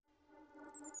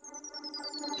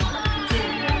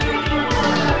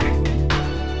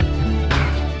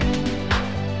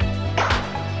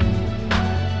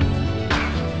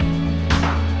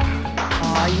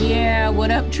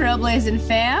Trailblazing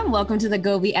fam? Welcome to the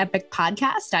Go Be Epic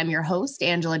podcast. I'm your host,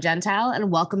 Angela Gentile,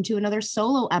 and welcome to another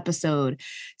solo episode.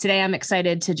 Today, I'm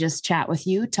excited to just chat with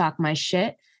you, talk my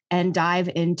shit, and dive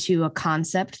into a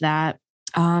concept that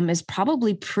is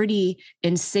probably pretty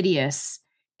insidious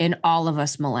in all of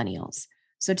us millennials.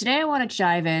 So today, I want to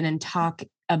dive in and talk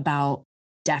about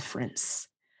deference,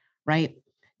 right?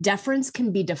 Deference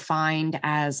can be defined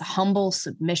as humble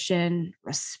submission,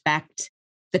 respect,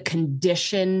 the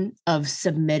condition of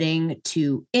submitting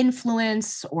to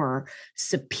influence or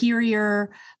superior.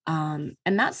 And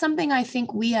that's something I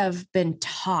think we have been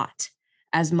taught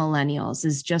as millennials,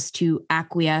 is just to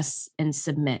acquiesce and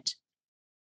submit.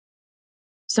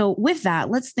 So with that,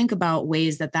 let's think about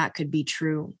ways that that could be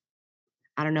true.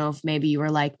 I don't know if maybe you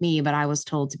were like me, but I was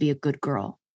told to be a good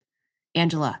girl.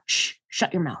 Angela,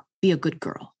 shut your mouth, be a good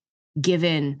girl. Give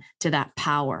in to that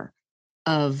power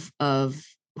of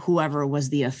whoever was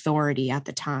the authority at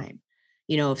the time.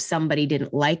 You know, if somebody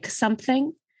didn't like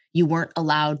something, you weren't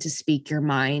allowed to speak your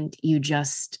mind. You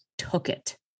just took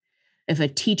it. If a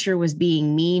teacher was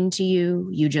being mean to you,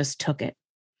 you just took it.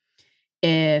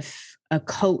 If a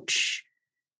coach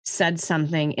said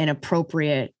something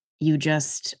inappropriate, you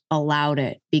just allowed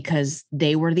it because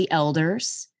they were the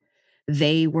elders,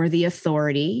 they were the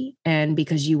authority, and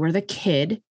because you were the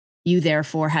kid, you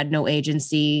therefore had no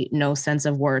agency, no sense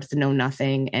of worth, no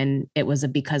nothing. And it was a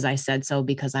because I said so,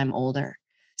 because I'm older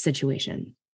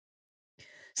situation.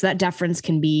 So that deference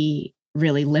can be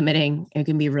really limiting. It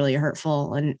can be really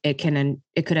hurtful. And it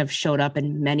could have showed up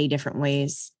in many different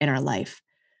ways in our life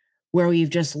where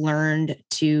we've just learned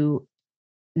to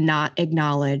not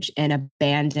acknowledge and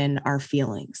abandon our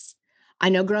feelings. I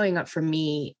know growing up for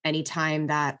me, anytime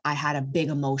that I had a big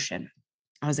emotion,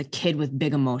 I was a kid with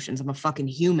big emotions. I'm a fucking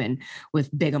human with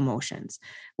big emotions.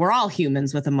 We're all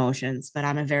humans with emotions, but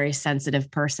I'm a very sensitive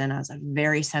person. I was a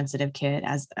very sensitive kid.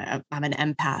 I'm an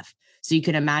empath. So you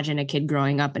can imagine a kid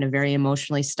growing up in a very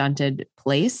emotionally stunted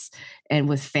place and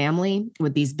with family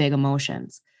with these big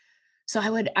emotions. So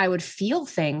I would feel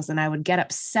things and I would get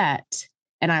upset.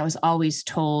 And I was always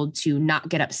told to not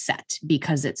get upset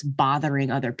because it's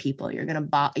bothering other people. You're going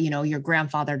to, your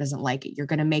grandfather doesn't like it. You're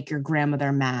going to make your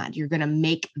grandmother mad. You're going to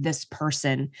make this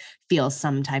person feel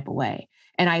some type of way.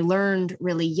 And I learned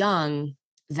really young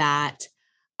that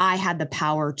I had the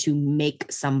power to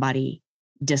make somebody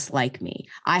dislike me.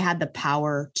 I had the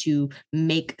power to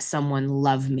make someone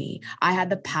love me. I had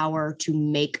the power to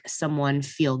make someone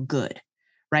feel good,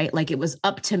 right? Like it was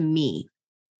up to me.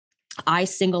 I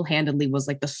single-handedly was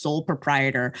like the sole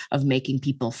proprietor of making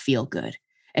people feel good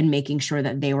and making sure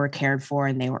that they were cared for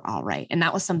and they were all right. And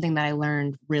that was something that I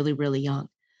learned really, really young.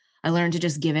 I learned to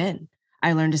just give in.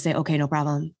 I learned to say, okay, no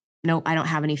problem. No, I don't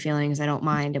have any feelings. I don't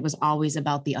mind. It was always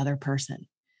about the other person.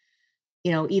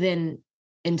 You know, even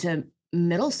into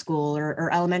middle school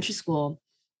or elementary school,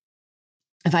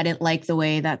 if I didn't like the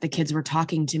way that the kids were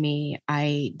talking to me,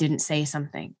 I didn't say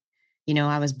something. You know,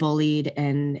 I was bullied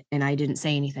and I didn't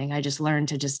say anything. I just learned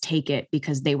to just take it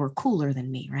because they were cooler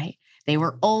than me, right? They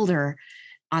were older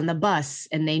on the bus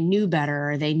and they knew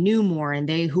better, or they knew more, and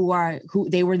they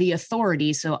were the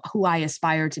authority. So who I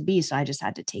aspired to be. So I just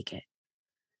had to take it.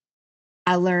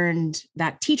 I learned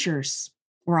that teachers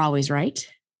were always right.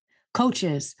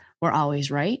 Coaches were always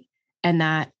right. And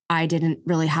that I didn't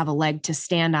really have a leg to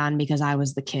stand on because I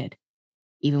was the kid,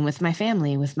 even with my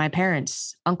family, with my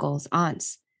parents, uncles,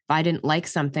 aunts. I didn't like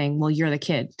something, well, you're the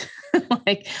kid.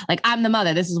 like I'm the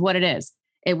mother. This is what it is.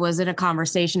 It wasn't a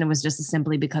conversation. It was just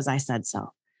simply because I said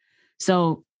so.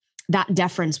 So that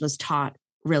deference was taught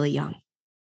really young.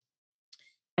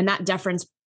 And that deference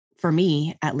for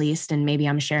me, at least, and maybe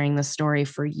I'm sharing the story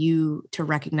for you to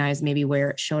recognize maybe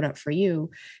where it showed up for you,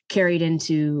 carried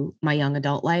into my young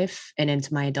adult life and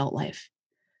into my adult life.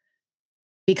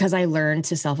 Because I learned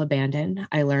to self-abandon.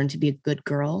 I learned to be a good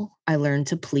girl. I learned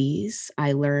to please.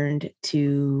 I learned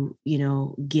to,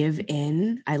 give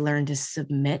in. I learned to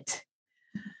submit.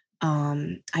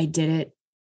 I did it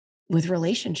with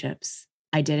relationships.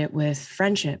 I did it with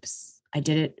friendships. I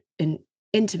did it in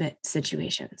intimate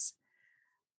situations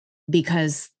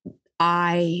because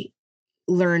I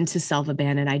learned to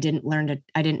self-abandon. I didn't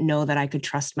know that I could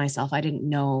trust myself. I didn't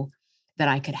know that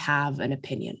I could have an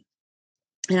opinion.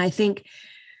 And I think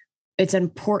it's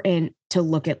important to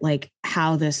look at like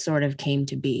how this sort of came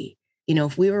to be. You know,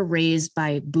 if we were raised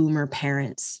by boomer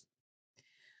parents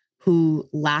who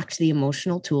lacked the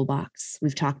emotional toolbox,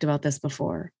 we've talked about this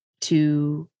before,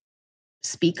 to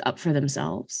speak up for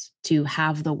themselves, to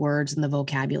have the words and the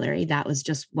vocabulary, that was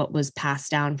just what was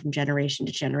passed down from generation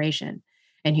to generation.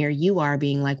 And here you are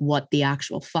being like, what the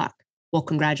actual fuck? Well,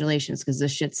 congratulations, because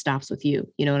this shit stops with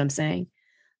you. You know what I'm saying?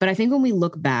 But I think when we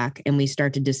look back and we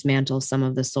start to dismantle some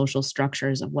of the social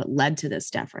structures of what led to this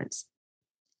deference,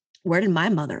 where did my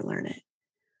mother learn it?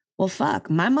 Well, fuck,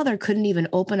 my mother couldn't even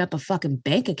open up a fucking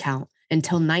bank account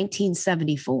until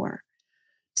 1974.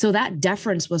 So that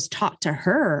deference was taught to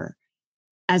her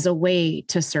as a way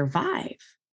to survive.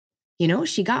 You know,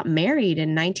 she got married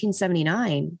in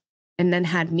 1979 and then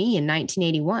had me in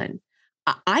 1981.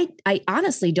 I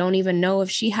honestly don't even know if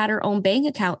she had her own bank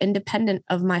account independent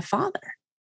of my father,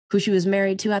 who she was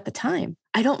married to at the time.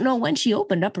 I don't know when she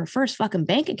opened up her first fucking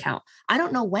bank account. I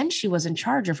don't know when she was in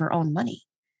charge of her own money.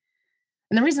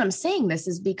 And the reason I'm saying this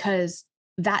is because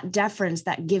that deference,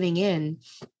 that giving in,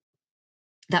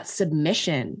 that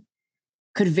submission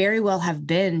could very well have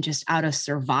been just out of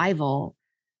survival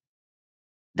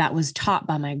that was taught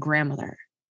by my grandmother.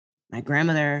 My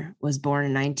grandmother was born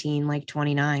in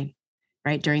 1929,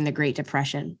 right? During the Great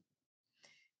Depression.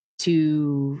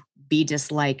 To be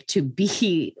disliked, to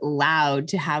be loud,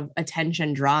 to have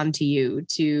attention drawn to you,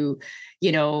 to,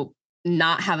 you know,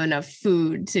 not have enough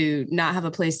food, to not have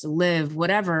a place to live,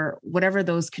 whatever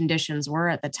those conditions were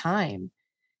at the time,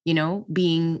 you know,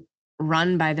 being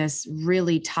run by this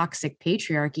really toxic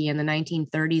patriarchy in the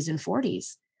 1930s and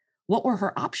 40s. What were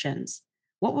her options?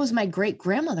 What was my great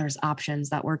grandmother's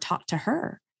options that were taught to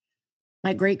her?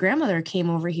 My great grandmother came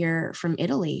over here from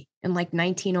Italy in like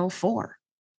 1904.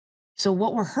 So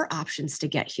what were her options to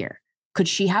get here? Could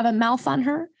she have a mouth on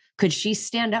her? Could she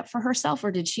stand up for herself,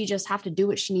 or did she just have to do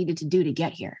what she needed to do to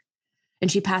get here?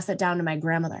 And she passed that down to my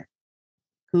grandmother,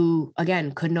 who,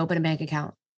 again, couldn't open a bank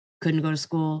account, couldn't go to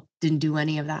school, didn't do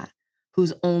any of that,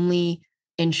 whose only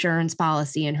insurance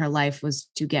policy in her life was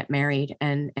to get married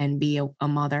and be a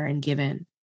mother and give in.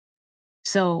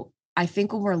 So I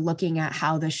think when we're looking at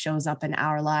how this shows up in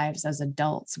our lives as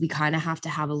adults, we kind of have to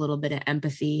have a little bit of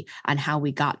empathy on how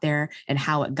we got there and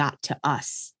how it got to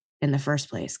us in the first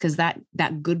place. Because that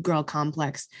good girl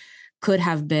complex could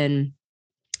have been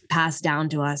passed down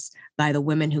to us by the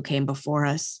women who came before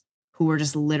us, who were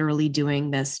just literally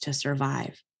doing this to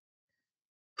survive,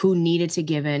 who needed to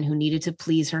give in, who needed to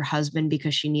please her husband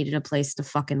because she needed a place to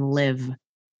fucking live.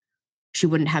 She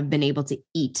wouldn't have been able to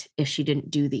eat if she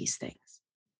didn't do these things,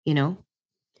 you know?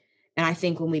 And I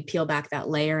think when we peel back that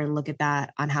layer and look at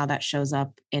that on how that shows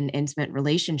up in intimate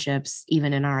relationships,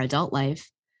 even in our adult life,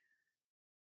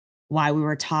 why we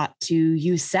were taught to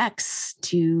use sex,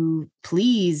 to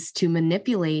please, to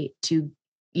manipulate, to,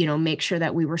 you know, make sure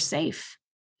that we were safe.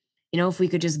 You know, if we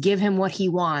could just give him what he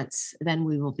wants, then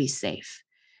we will be safe.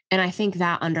 And I think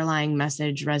that underlying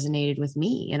message resonated with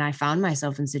me. And I found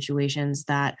myself in situations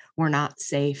that were not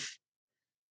safe.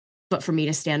 But for me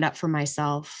to stand up for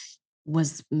myself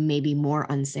was maybe more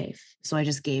unsafe. So I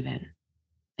just gave in.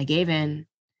 I gave in.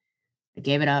 I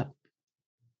gave it up.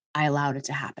 I allowed it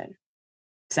to happen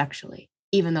sexually,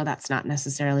 even though that's not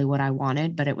necessarily what I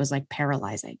wanted, but it was like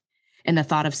paralyzing. And the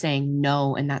thought of saying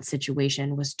no in that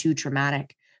situation was too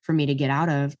traumatic for me to get out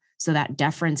of. So that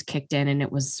deference kicked in and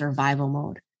it was survival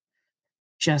mode.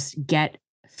 Just get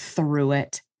through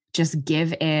it. Just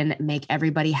give in, make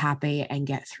everybody happy and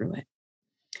get through it.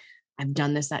 I've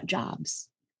done this at jobs.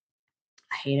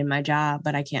 I hated my job,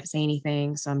 but I can't say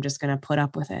anything. So I'm just going to put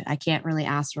up with it. I can't really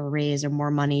ask for a raise or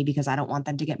more money because I don't want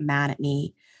them to get mad at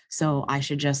me. So I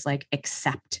should just like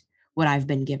accept what I've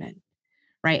been given.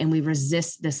 Right. And we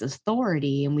resist this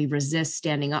authority and we resist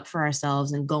standing up for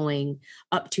ourselves and going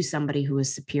up to somebody who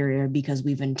is superior because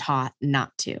we've been taught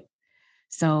not to.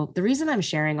 So the reason I'm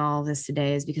sharing all of this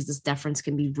today is because this deference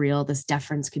can be real. This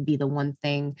deference could be the one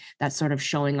thing that's sort of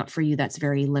showing up for you that's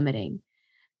very limiting.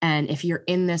 And if you're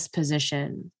in this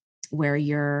position where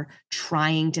you're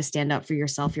trying to stand up for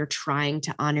yourself, you're trying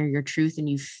to honor your truth and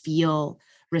you feel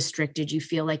restricted, you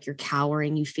feel like you're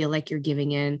cowering, you feel like you're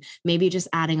giving in, maybe just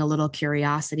adding a little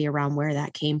curiosity around where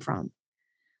that came from.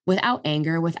 Without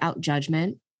anger, without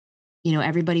judgment, you know,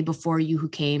 everybody before you who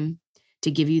came to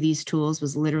give you these tools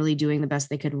was literally doing the best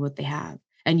they could with what they have.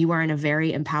 And you are in a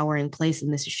very empowering place.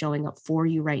 And this is showing up for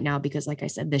you right now because, like I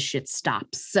said, this shit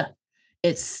stops.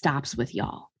 It stops with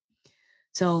y'all.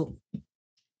 So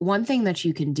one thing that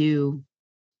you can do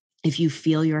if you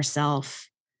feel yourself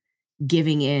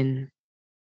giving in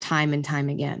time and time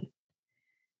again,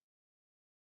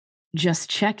 just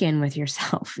check in with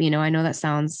yourself. You know, I know that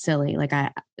sounds silly. Like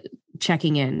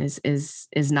checking in is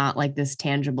not like this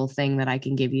tangible thing that I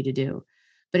can give you to do.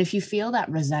 But if you feel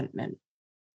that resentment,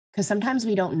 because sometimes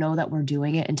we don't know that we're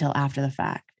doing it until after the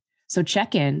fact. So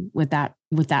check in with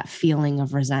that feeling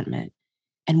of resentment.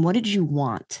 And what did you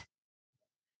want?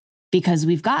 Because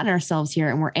we've gotten ourselves here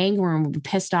and we're angry and we're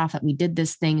pissed off that we did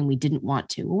this thing and we didn't want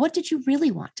to. Well, what did you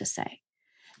really want to say?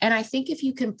 And I think if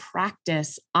you can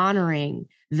practice honoring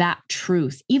that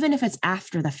truth, even if it's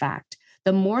after the fact,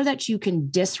 the more that you can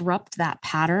disrupt that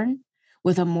pattern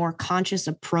with a more conscious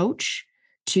approach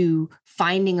to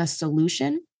finding a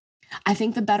solution, I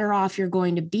think the better off you're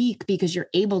going to be, because you're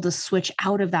able to switch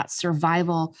out of that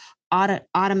survival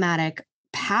automatic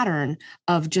pattern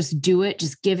of just do it,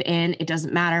 just give in. It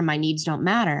doesn't matter. My needs don't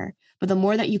matter. But the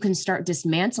more that you can start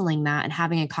dismantling that and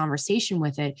having a conversation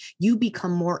with it, you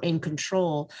become more in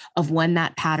control of when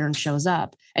that pattern shows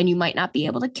up. And you might not be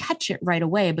able to catch it right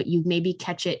away, but you maybe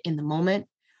catch it in the moment.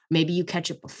 Maybe you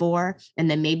catch it before, and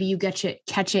then maybe you catch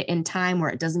it in time where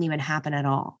it doesn't even happen at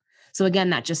all. So again,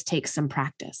 that just takes some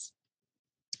practice.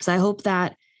 So I hope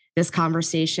that this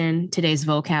conversation, today's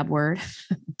vocab word,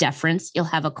 deference, you'll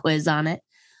have a quiz on it.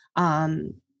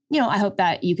 I hope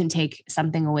that you can take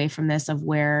something away from this of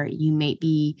where you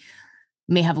may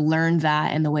have learned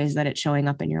that and the ways that it's showing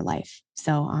up in your life.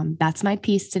 So that's my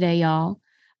piece today, y'all.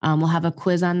 We'll have a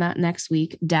quiz on that next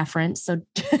week, deference. So,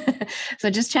 so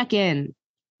just check in,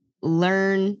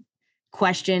 learn,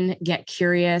 question, get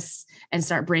curious, and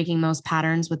start breaking those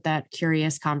patterns with that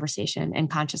curious conversation and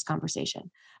conscious conversation.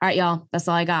 All right, y'all, that's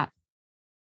all I got.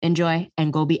 Enjoy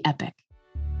and go be epic.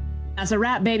 That's a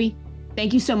wrap, baby.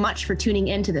 Thank you so much for tuning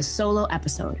in to this solo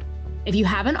episode. If you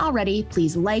haven't already,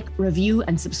 please like, review,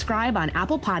 and subscribe on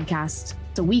Apple Podcasts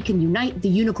so we can unite the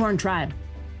unicorn tribe.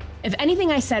 If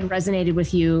anything I said resonated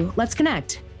with you, let's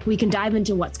connect. We can dive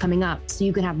into what's coming up so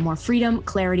you can have more freedom,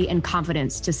 clarity, and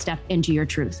confidence to step into your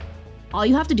truth. All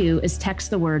you have to do is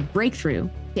text the word breakthrough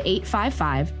to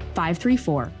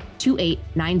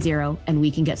 855-534-2890 and we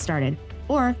can get started.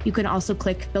 Or you can also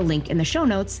click the link in the show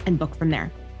notes and book from there.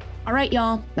 All right,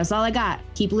 y'all, that's all I got.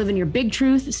 Keep living your big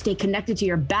truth, stay connected to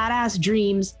your badass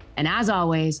dreams, and as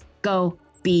always, go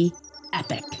be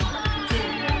epic.